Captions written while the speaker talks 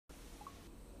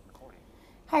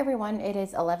Hi everyone, it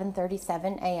is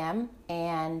 11:37 a.m.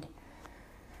 and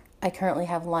I currently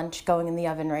have lunch going in the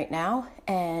oven right now,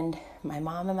 and my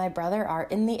mom and my brother are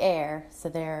in the air, so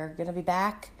they're going to be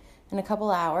back in a couple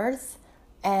hours,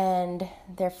 and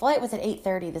their flight was at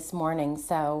 8:30 this morning,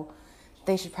 so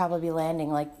they should probably be landing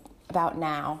like about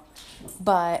now.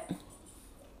 But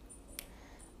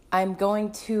I'm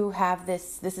going to have I'm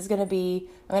going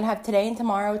to have today and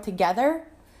tomorrow together.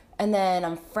 And then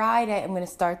on Friday, I'm going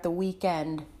to start the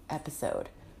weekend episode.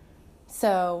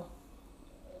 So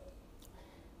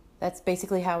that's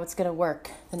basically how it's going to work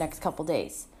the next couple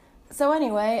days. So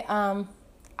anyway,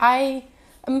 I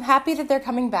am happy that they're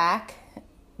coming back,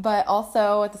 but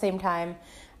also at the same time,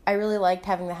 I really liked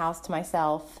having the house to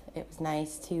myself. It was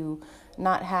nice to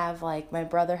not have like my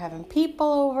brother having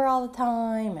people over all the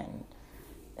time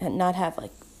and not have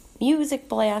like music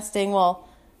blasting. Well,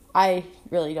 I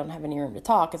really don't have any room to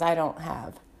talk because I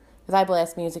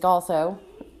blast music also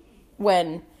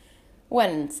when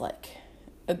it's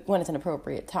an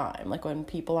appropriate time, like when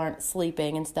people aren't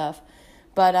sleeping and stuff.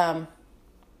 But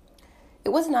it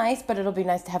was nice, but it'll be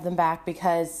nice to have them back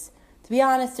because, to be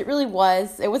honest, it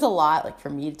was a lot like for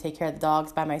me to take care of the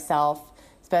dogs by myself,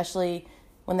 especially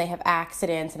when they have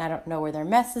accidents and I don't know where their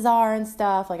messes are and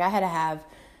stuff. Like I had to have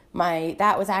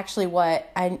that was actually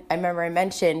what I remember I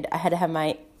mentioned. I had to have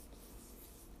my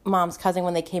mom's cousin,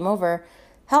 when they came over,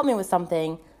 help me with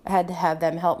something. I had to have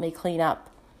them help me clean up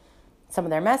some of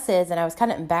their messes, and I was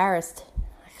kind of embarrassed.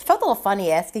 I felt a little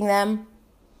funny asking them,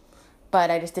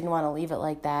 but I just didn't want to leave it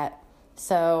like that.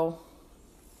 So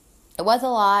it was a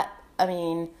lot. I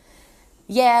mean,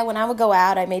 yeah, when I would go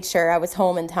out, I made sure I was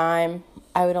home in time.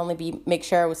 I would only make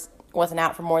sure I wasn't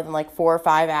out for more than like 4 or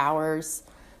 5 hours,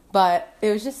 but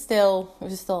it was just still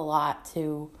a lot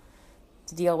to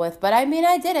deal with. But I mean,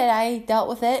 I did it. I dealt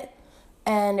with it,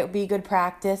 and it would be good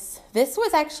practice. This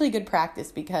was actually good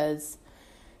practice because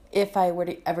if I were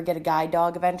to ever get a guide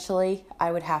dog eventually,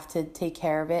 I would have to take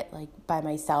care of it like by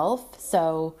myself.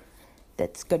 So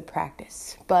that's good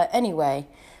practice. But anyway,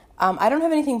 I don't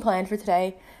have anything planned for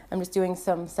today. I'm just doing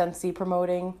some Scentsy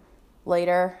promoting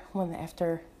later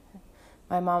after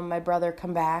my mom and my brother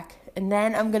come back. And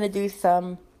then I'm going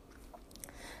to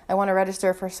I want to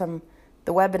register for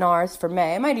the webinars for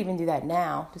May. I might even do that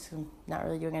now, just 'cause I'm not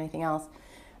really doing anything else.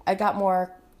 I bought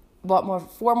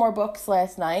 4 more books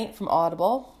last night from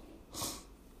Audible.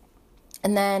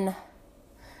 And then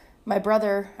my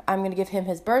brother, I'm going to give him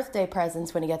his birthday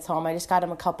presents when he gets home. I just got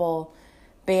him a couple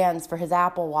bands for his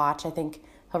Apple Watch. I think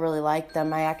he'll really like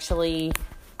them. I actually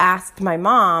asked my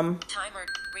mom Timer,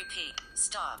 repeat,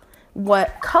 stop.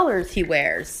 what colors he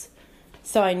wears,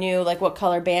 so I knew like what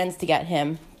color bands to get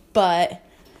him. But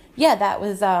yeah, that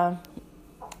was, and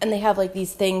they have like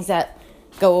these things that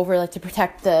go over like to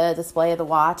protect the display of the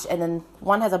watch. And then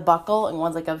one has a buckle and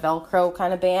one's like a Velcro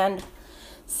kind of band.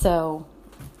 So,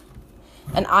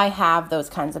 and I have those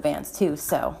kinds of bands too.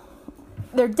 So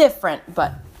they're different,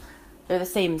 but they're the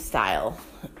same style,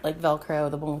 like Velcro,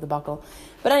 the one with the buckle.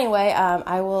 But anyway,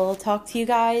 I will talk to you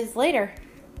guys later.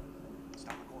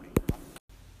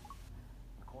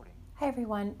 Hi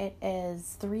everyone, it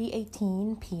is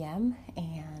 3:18 p.m.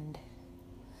 and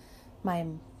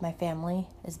my family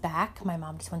is back. My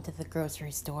mom just went to the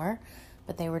grocery store,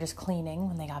 but they were just cleaning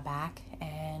when they got back,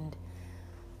 and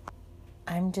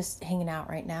I'm just hanging out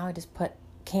right now. I just put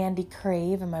Candy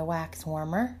Crave in my wax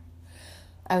warmer.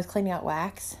 I was cleaning out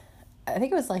wax. I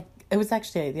think it was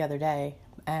actually the other day,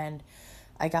 and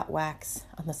I got wax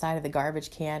on the side of the garbage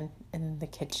can in the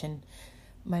kitchen.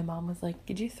 My mom was like,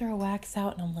 "Did you throw wax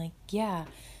out?" And I'm like, "Yeah."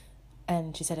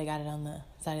 And she said I got it on the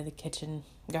side of the kitchen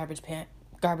garbage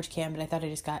can, but I thought I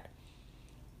just got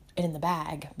it in the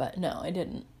bag. But no, I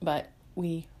didn't. But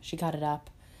she got it up.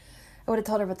 I would have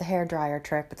told her about the hairdryer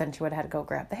trick, but then she would have had to go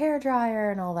grab the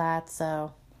hairdryer and all that,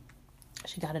 so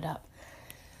she got it up.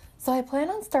 So I plan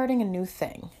on starting a new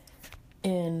thing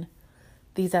in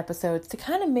these episodes to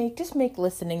kind of make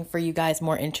listening for you guys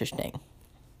more interesting.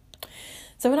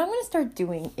 So what I'm going to start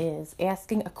doing is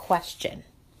asking a question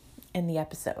in the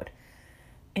episode,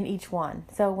 in each one.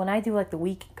 So when I do like the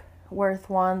week worth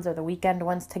ones or the weekend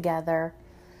ones together,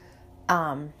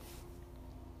 I'm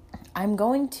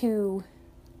going to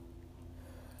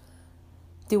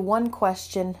do one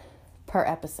question per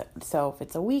episode. So if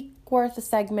it's a week worth of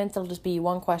segments, it'll just be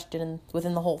one question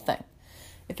within the whole thing.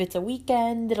 If it's a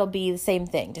weekend, it'll be the same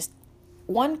thing, just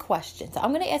one question. So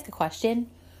I'm going to ask a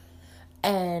question,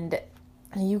 and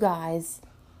you guys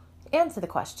answer the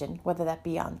question, whether that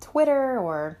be on Twitter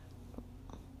or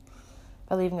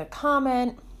by leaving a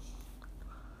comment.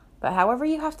 But however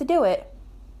you have to do it,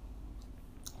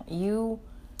 you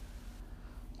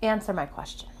answer my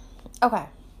question. Okay,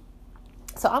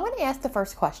 So I'm going to ask the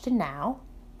first question now.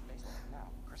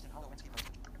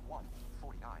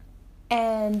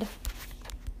 And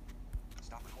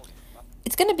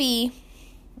it's going to be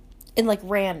in like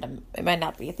random. It might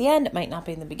not be at the end. It might not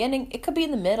be in the beginning. It could be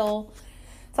in the middle.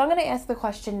 So I'm going to ask the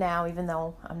question now, even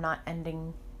though I'm not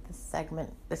ending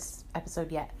this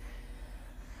episode yet.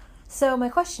 So my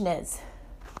question is,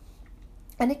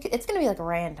 and it's going to be like a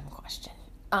random question.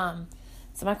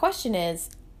 So my question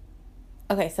is,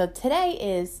 okay, so today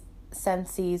is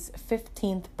Scentsie's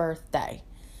 15th birthday.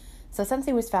 So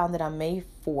Scentsy was founded on May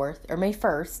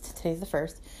 1st, today's the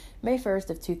 1st, May 1st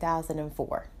of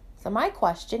 2004. So my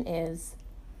question is,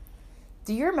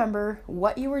 do you remember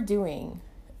what you were doing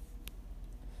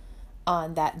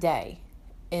on that day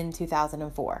in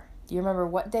 2004? Do you remember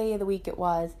what day of the week it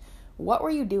was? What were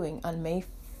you doing on May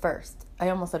 1st? I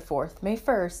almost said 4th. May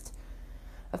 1st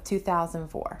of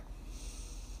 2004.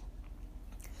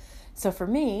 So for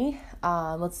me,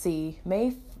 let's see,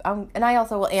 and I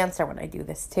also will answer when I do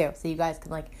this too. So you guys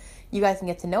can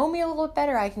get to know me a little bit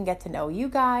better. I can get to know you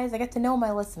guys. I get to know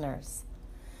my listeners.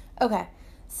 Okay.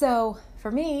 So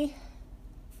for me,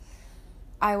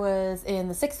 I was in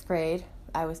the 6th grade.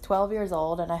 I was 12 years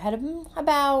old and I had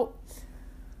about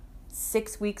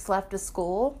 6 weeks left of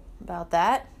school, about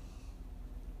that.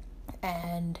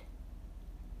 And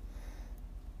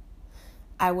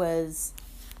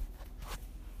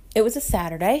it was a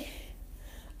Saturday.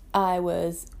 I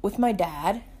was with my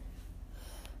dad,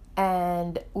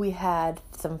 and we had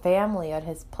some family at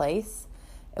his place.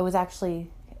 It was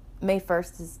actually, May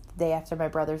 1st is the day after my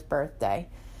brother's birthday.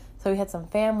 So we had some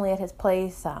family at his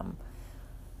place.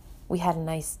 We had a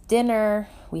nice dinner.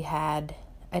 I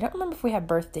don't remember if we had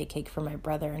birthday cake for my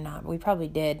brother or not, but we probably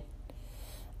did.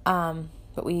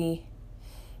 But we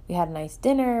had a nice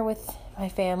dinner with my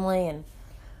family, and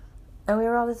we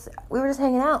were just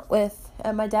hanging out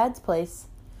at my dad's place.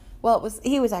 Well,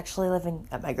 he was actually living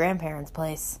at my grandparents'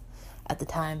 place at the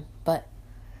time, but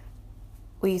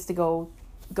we used to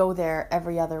go there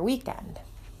every other weekend.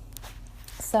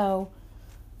 So,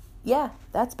 yeah,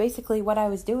 that's basically what I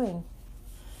was doing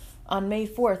on May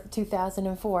 4th,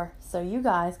 2004. So you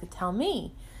guys could tell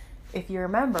me if you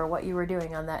remember what you were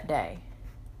doing on that day.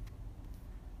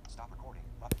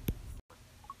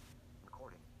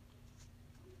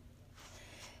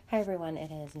 Hi everyone, it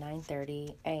is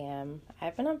 9:30 a.m.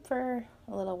 I've been up for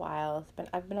a little while.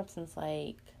 I've been up since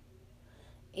like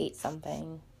 8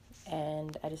 something,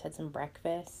 and I just had some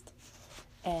breakfast,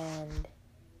 and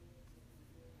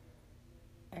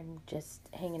I'm just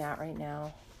hanging out right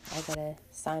now. I gotta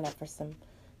sign up for some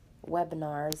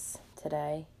webinars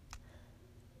today,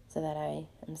 so that I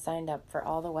am signed up for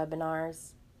all the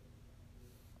webinars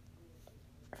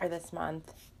for this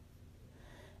month.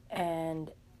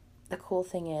 And the cool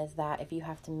thing is that if you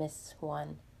have to miss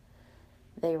one,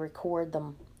 they record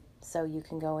them so you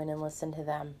can go in and listen to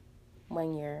them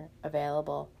when you're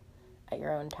available at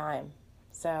your own time.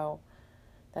 So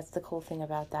that's the cool thing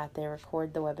about that. They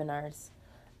record the webinars.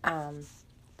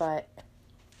 But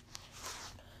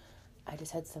I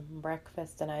just had some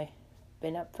breakfast and I've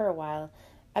been up for a while.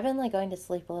 I've been like going to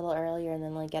sleep a little earlier and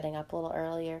then like getting up a little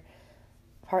earlier,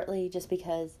 partly just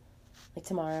because like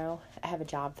tomorrow I have a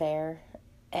job fair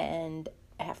and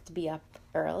I have to be up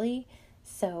early,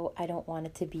 so I don't want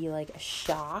it to be like a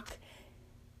shock.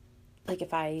 Like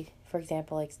if I, for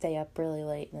example, like stay up really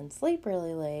late and then sleep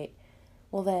really late,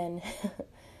 well then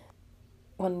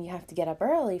when you have to get up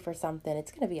early for something,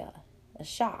 it's going to be a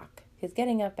shock, because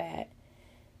getting up at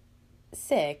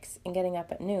 6 and getting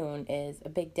up at noon is a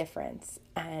big difference.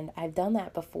 And I've done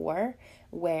that before,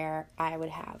 where I would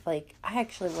have, like, I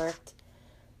actually worked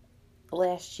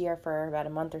last year for about a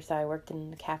month or so. I worked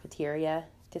in the cafeteria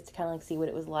just to kind of like see what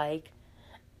it was like.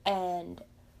 And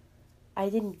I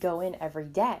didn't go in every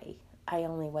day. I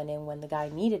only went in when the guy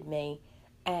needed me.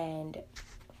 And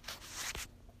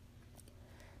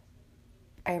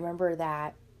I remember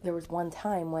that there was one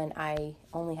time when I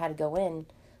only had to go in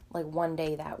like one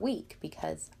day that week,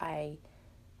 because I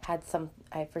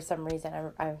for some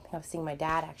reason, I was seeing my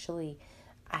dad actually.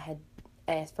 I had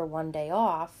asked for one day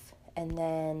off, and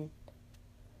then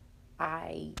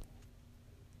I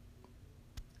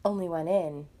only went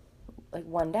in like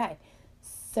one day.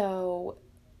 So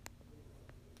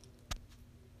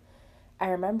I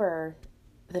remember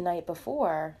the night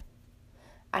before,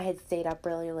 I had stayed up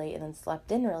really late and then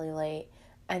slept in really late.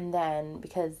 And then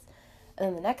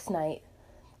the next night,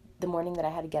 the morning that I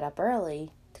had to get up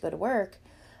early to go to work,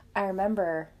 I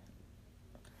remember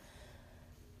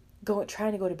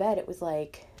trying to go to bed. It was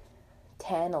like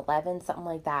 10, 11, something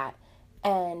like that.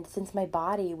 And since my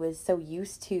body was so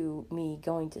used to me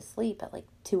going to sleep at like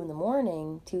 2 in the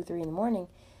morning, 2, 3 in the morning,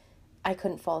 I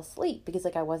couldn't fall asleep because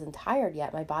like I wasn't tired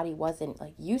yet. My body wasn't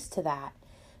like used to that.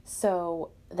 So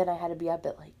then I had to be up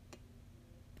at like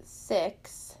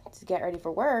 6 to get ready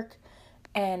for work.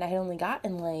 And I had only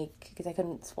gotten like, because I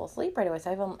couldn't fall asleep right away.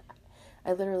 So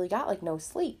I literally got like no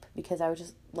sleep because I was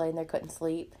just laying there, couldn't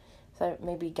sleep. So I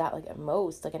maybe got like at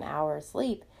most like an hour of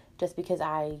sleep just because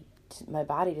my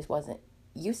body just wasn't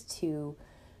used to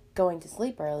going to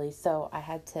sleep early. So I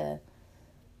had to,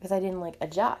 because I didn't like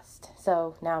adjust.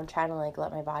 So now I'm trying to like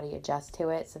let my body adjust to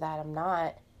it so that I'm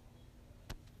not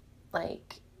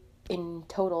like in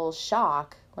total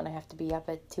shock when I have to be up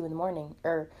at 2 in the morning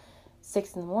or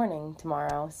 6 in the morning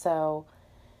tomorrow. So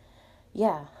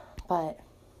yeah, but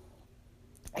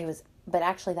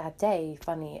actually that day,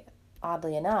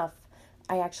 oddly enough,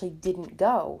 I actually didn't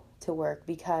go to work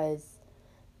because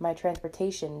my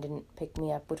transportation didn't pick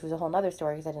me up, which was a whole nother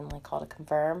story because I didn't like call to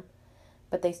confirm,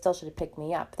 but they still should have picked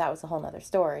me up. That was a whole nother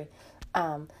story.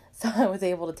 So I was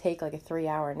able to take like a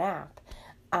 3-hour nap.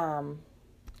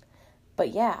 But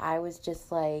yeah, I was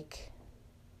just like,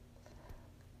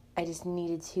 I just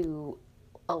needed to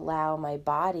allow my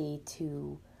body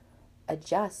to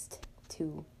adjust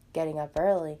to getting up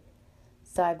early.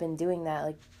 So I've been doing that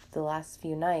like the last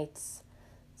few nights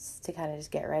to kind of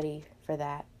just get ready for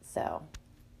that. So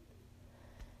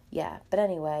yeah, but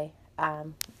anyway,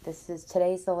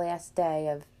 today's the last day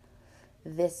of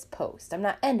this post. I'm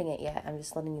not ending it yet. I'm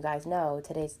just letting you guys know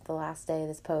today's the last day of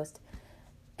this post.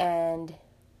 And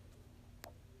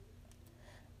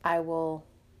I will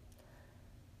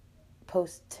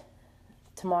post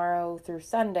tomorrow through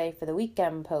Sunday for the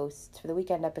weekend post, for the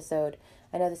weekend episode.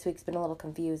 I know this week's been a little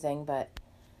confusing, but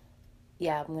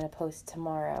yeah, I'm going to post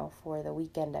tomorrow for the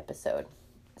weekend episode.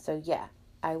 So yeah,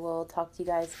 I will talk to you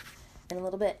guys in a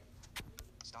little bit.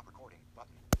 Stop recording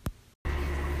button.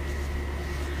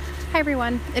 Hi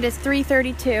everyone, it is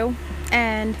 3:32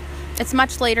 and it's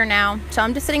much later now, so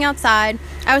I'm just sitting outside.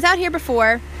 I was out here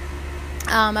before.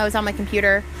 I was on my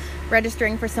computer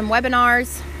registering for some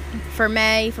webinars for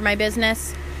May for my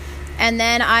business, and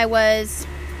then I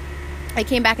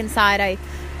came back inside. I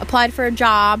applied for a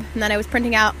job, and then I was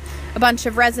printing out a bunch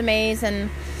of resumes and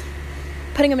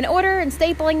putting them in order and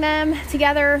stapling them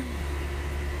together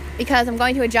because I'm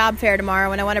going to a job fair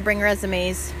tomorrow and I want to bring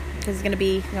resumes because there's going to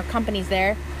be companies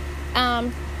there.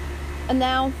 And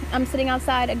now I'm sitting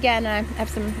outside again. I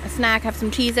have a snack, have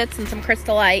some Cheez-Its and some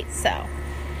Crystal Light. So,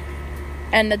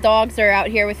 and the dogs are out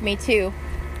here with me too.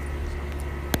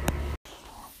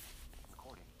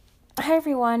 Recording. Hi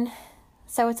everyone.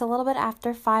 So it's a little bit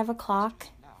after 5 o'clock,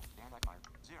 Now, stand by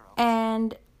 0.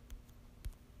 and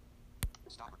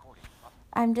Stop recording button.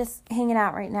 I'm just hanging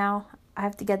out right now. I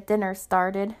have to get dinner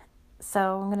started,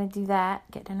 so I'm going to do that,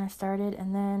 get dinner started,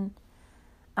 and then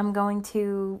I'm going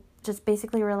to just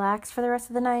basically relax for the rest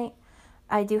of the night.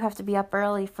 I do have to be up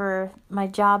early for my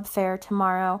job fair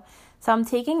tomorrow, so I'm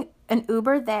taking an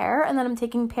Uber there, and then I'm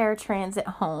taking paratransit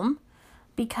home,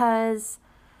 because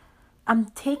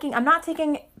I'm not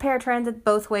taking paratransit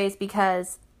both ways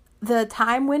because the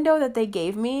time window that they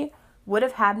gave me would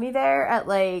have had me there at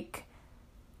like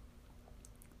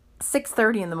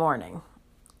 6:30 in the morning.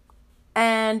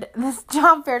 And this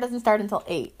job fair doesn't start until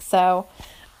 8. So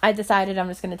I decided I'm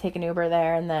just going to take an Uber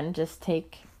there and then just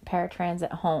take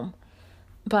paratransit home.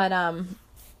 But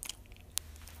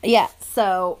yeah,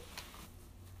 so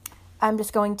I'm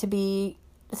just going to be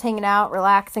just hanging out,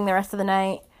 relaxing the rest of the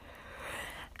night.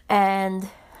 And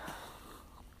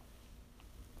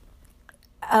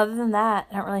other than that,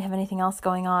 I don't really have anything else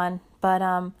going on.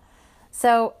 But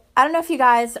so I don't know if you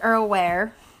guys are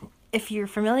aware. If you're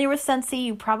familiar with Scentsy,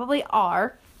 you probably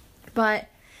are. But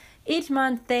each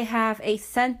month they have a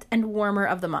scent and warmer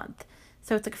of the month.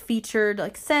 So it's like a featured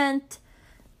like scent.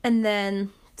 And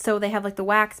then so they have like the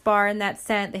wax bar in that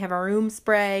scent. They have a room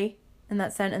spray in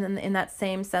that scent. And then in that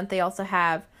same scent they also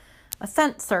have a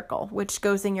scent circle, which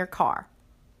goes in your car.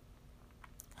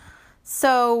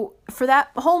 So for that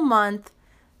whole month,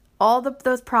 all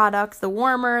those products, the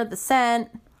warmer, the scent,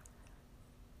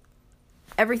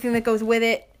 everything that goes with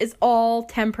it is all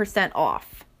 10%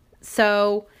 off.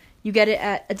 So you get it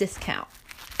at a discount.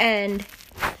 And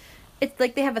it's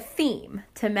like they have a theme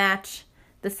to match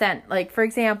the scent. Like, for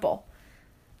example,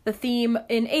 the theme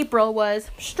in April was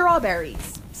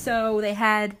strawberries. So they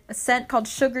had a scent called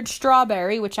Sugared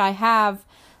Strawberry, which I have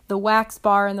the wax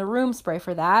bar and the room spray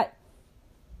for that.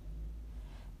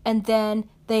 And then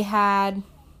they had,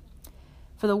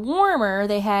 for the warmer,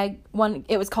 they had one,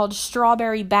 it was called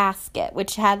Strawberry Basket,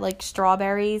 which had like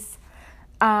strawberries.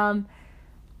 And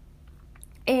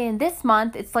in this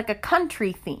month, it's like a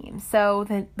country theme. So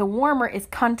the warmer is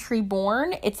country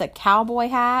born. It's a cowboy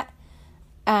hat.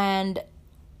 And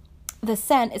the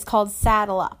scent is called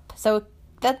Saddle Up. So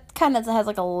that kind of has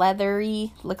like a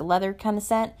leather kind of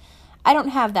scent. I don't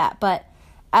have that, but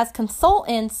as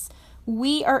consultants,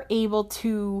 we are able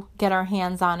to get our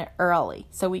hands on it early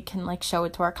so we can like show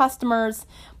it to our customers.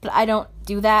 But I don't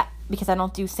do that because I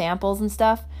don't do samples and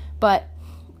stuff, but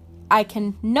I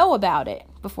can know about it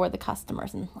before the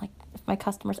customers, and like if my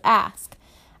customers ask,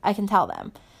 I can tell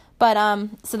them. But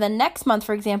so the next month,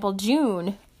 for example,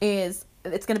 June, it's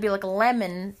going to be like a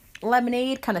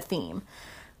lemonade kind of theme.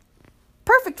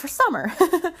 Perfect for summer.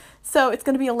 So it's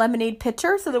going to be a lemonade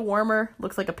pitcher, so the warmer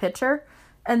looks like a pitcher,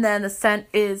 and then the scent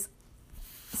is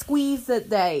Squeeze the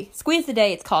Day. Squeeze the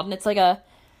Day it's called, and it's a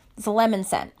lemon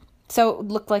scent. So it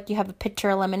would look like you have a pitcher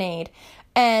of lemonade.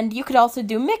 And you could also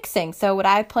do mixing. So what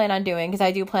I plan on doing, because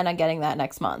I do plan on getting that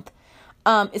next month,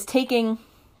 is taking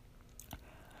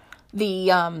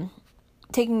the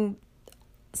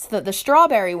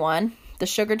strawberry one, the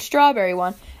sugared strawberry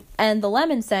one, and the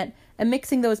lemon scent, and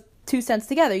mixing those two scents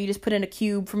together. You just put in a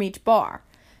cube from each bar,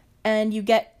 and you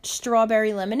get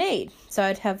strawberry lemonade. So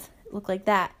I'd have it look like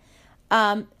that.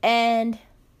 And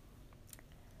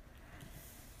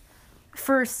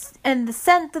the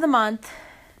scent of the month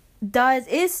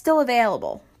is still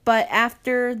available, but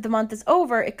after the month is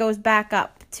over, it goes back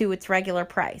up to its regular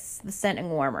price, the scent and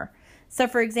warmer. So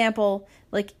for example,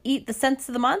 like the scents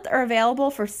of the month are available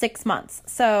for 6 months.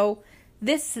 So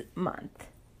this month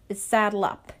is Saddle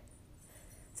Up.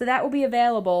 So that will be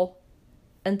available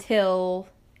until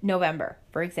November,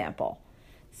 for example.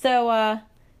 So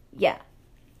yeah.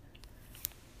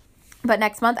 But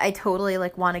next month I totally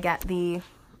want to get the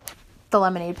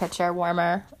lemonade pitcher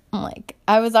warmer. I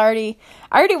already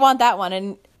want that one,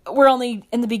 and we're only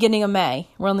in the beginning of May.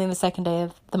 We're only in the second day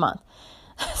of the month.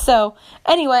 So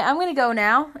anyway, I'm going to go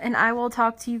now, and I will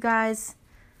talk to you guys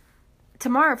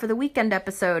tomorrow for the weekend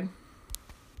episode.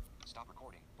 Stop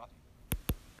recording button.